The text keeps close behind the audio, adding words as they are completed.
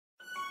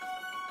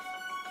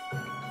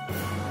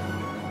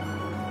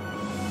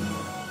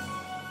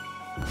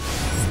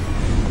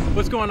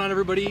What's going on,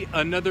 everybody?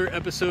 Another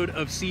episode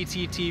of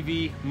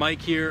CTTV.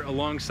 Mike here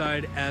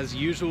alongside, as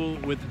usual,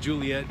 with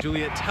Juliet.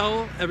 Juliet,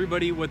 tell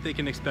everybody what they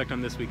can expect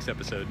on this week's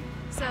episode.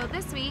 So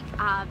this week,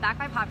 back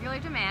by popular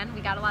demand,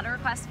 we got a lot of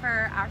requests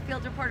for our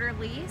field reporter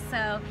Lee.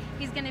 So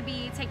he's going to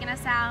be taking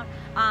us out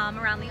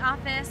around the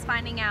office,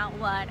 finding out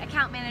what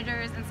account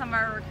managers and some of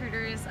our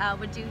recruiters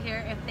would do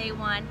here if they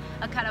won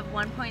a cut of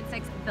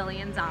 $1.6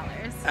 billion.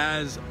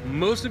 As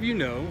most of you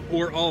know,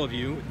 or all of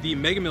you, the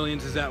Mega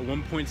Millions is at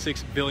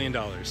 $1.6 billion.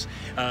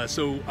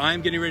 So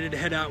I'm getting ready to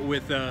head out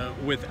with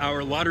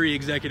our lottery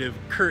executive,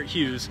 Kurt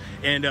Hughes,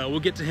 and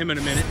we'll get to him in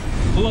a minute.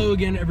 Hello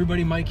again,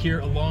 everybody. Mike here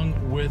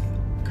along with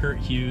Kurt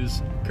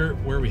Hughes. Kurt,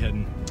 where are we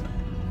heading?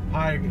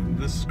 Hi,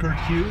 this is Kurt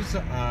Hughes,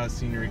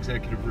 Senior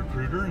Executive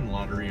Recruiter and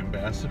Lottery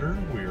Ambassador.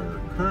 We are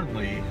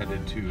currently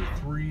headed to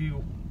 3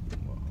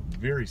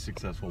 very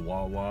successful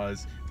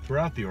Wawas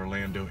throughout the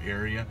Orlando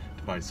area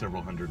to buy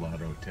several hundred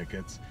lotto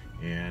tickets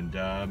and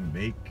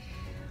make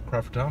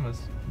Crawford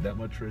Thomas that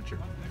much richer.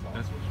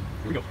 Here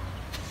we go.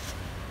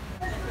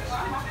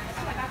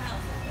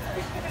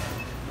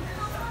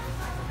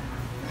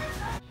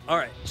 All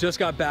right, just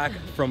got back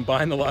from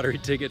buying the lottery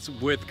tickets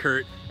with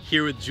Kurt,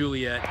 here with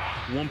Juliet.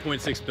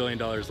 $1.6 billion,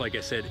 like I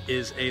said,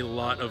 is a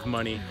lot of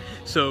money.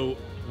 So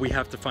we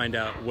have to find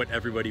out what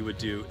everybody would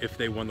do if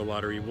they won the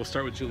lottery. We'll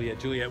start with Juliet.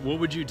 Juliet, what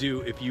would you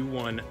do if you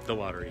won the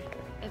lottery?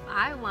 If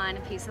I won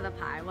a piece of the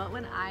pie, what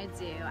would I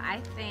do? I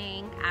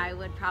think I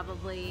would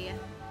probably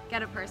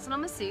get a personal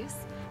masseuse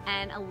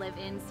and a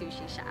live-in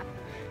sushi shop.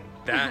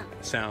 That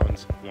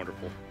sounds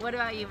wonderful. What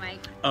about you,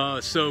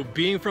 Mike? So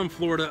being from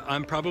Florida,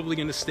 I'm probably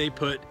gonna stay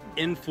put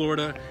in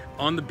Florida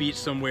on the beach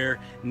somewhere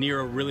near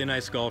a really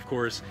nice golf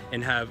course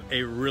and have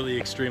a really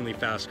extremely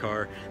fast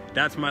car.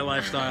 That's my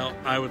lifestyle.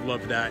 I would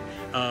love that.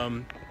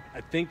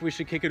 I think we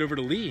should kick it over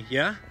to Lee,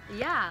 yeah?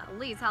 Yeah,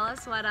 Lee, tell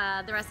us what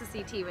the rest of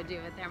CT would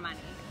do with their money.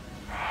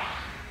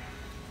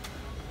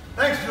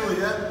 Thanks,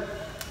 Juliet.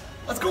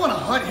 Let's go on a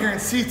hunt here in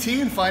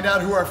CT and find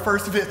out who our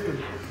first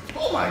victim.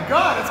 Oh my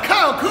God, it's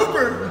Kyle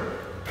Cooper.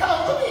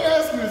 Kyle, let me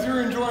ask you, as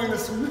you're enjoying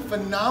this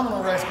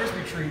phenomenal Rice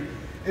Krispie treat,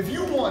 if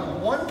you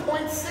won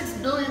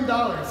 $1.6 billion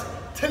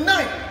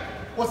tonight,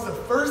 what's the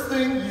first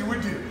thing you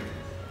would do?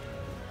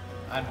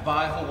 I'd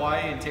buy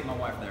Hawaii and take my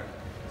wife there.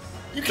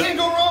 You can't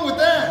go wrong with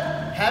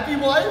that. Happy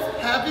wife,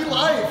 happy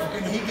life,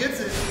 and he gets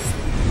it.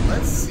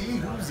 Let's see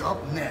who's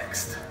up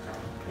next.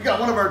 We got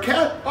one of our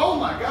oh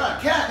my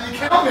God, Kat, the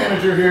account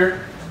manager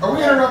here. Are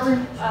we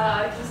interrupting?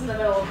 Just in the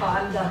middle of a call.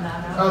 I'm done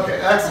now.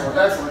 Okay, excellent,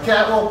 excellent.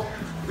 Kat, well,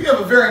 we have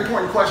a very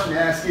important question to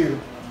ask you.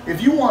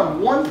 If you won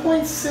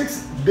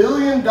 $1.6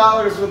 billion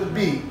with a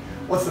B,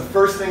 what's the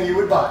first thing you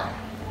would buy?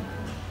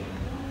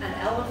 An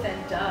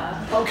elephant,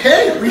 duh.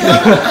 Okay, we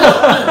have an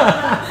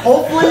elephant.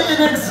 Hopefully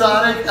an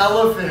exotic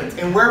elephant.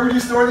 And where would you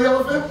store the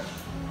elephant?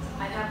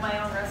 I'd have my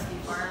own rescue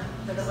farm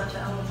with a bunch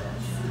of elephants.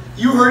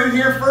 You heard it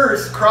here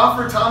first.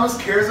 Crawford Thomas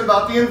cares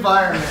about the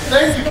environment.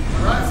 Thank you.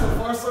 All right, so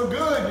far so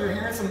good. You're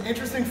hearing some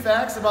interesting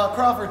facts about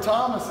Crawford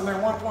Thomas and their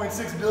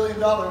 $1.6 billion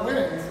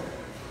winnings.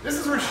 This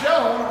is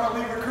Rochelle, one of our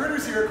lead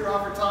recruiters here at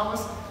Crawford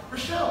Thomas.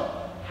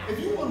 Rochelle, if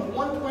you won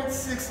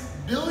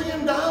 $1.6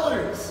 billion,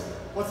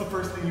 what's the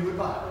first thing you would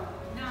buy?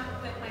 Not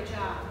quit my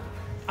job.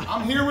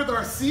 I'm here with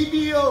our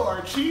CBO,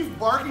 our Chief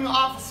Barking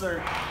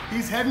Officer.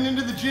 He's heading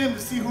into the gym to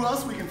see who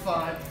else we can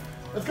find.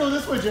 Let's go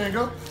this way,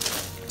 Django.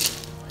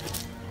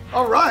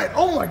 All right.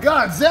 Oh my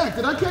God, Zach,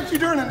 did I catch you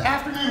during an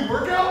afternoon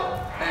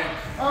workout? Thanks.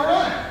 All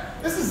right.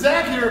 This is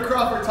Zach here at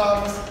Crawford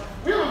Thomas.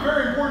 We have a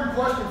very important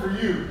question for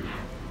you.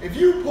 If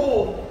you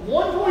pulled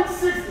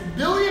 $1.6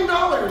 billion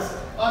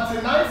on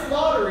tonight's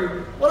lottery,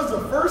 what is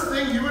the first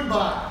thing you would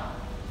buy?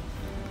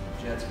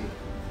 Jet ski.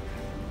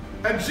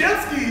 A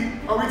jet ski?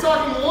 Are we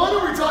talking 1,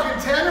 are we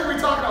talking 10, or are we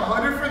talking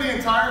 100 for the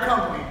entire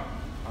company?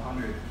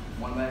 100.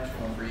 One match,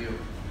 one for you.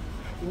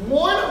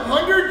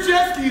 100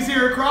 jet skis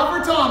here at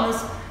Crawford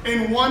Thomas,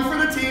 and 1 for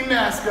the team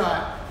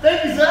mascot.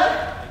 Thank you,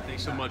 Zach.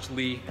 Thanks so much,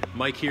 Lee.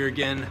 Mike here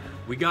again.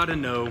 We gotta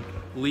know,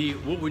 Lee,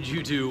 what would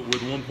you do with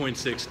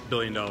 $1.6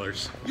 billion?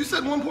 You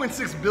said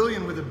 1.6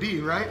 billion with a B,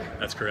 right?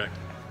 That's correct.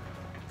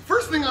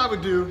 First thing I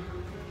would do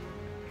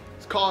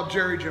is call up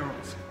Jerry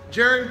Jones.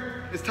 Jerry,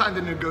 it's time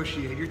to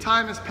negotiate. Your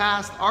time has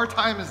passed, our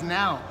time is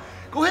now.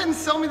 Go ahead and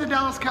sell me the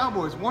Dallas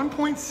Cowboys.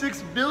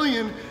 1.6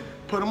 billion,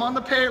 put them on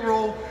the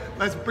payroll.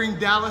 Let's bring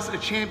Dallas a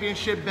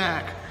championship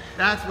back.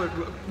 That's what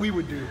we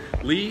would do.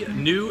 Lee,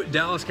 new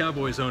Dallas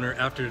Cowboys owner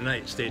after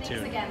tonight. Stay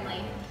tuned. Thanks again,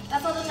 Lee.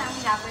 That's all the time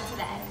we have for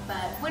today,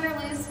 but win or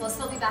lose, we'll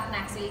still be back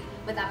next week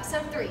with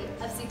episode 3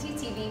 of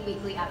CTTV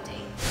Weekly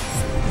Update.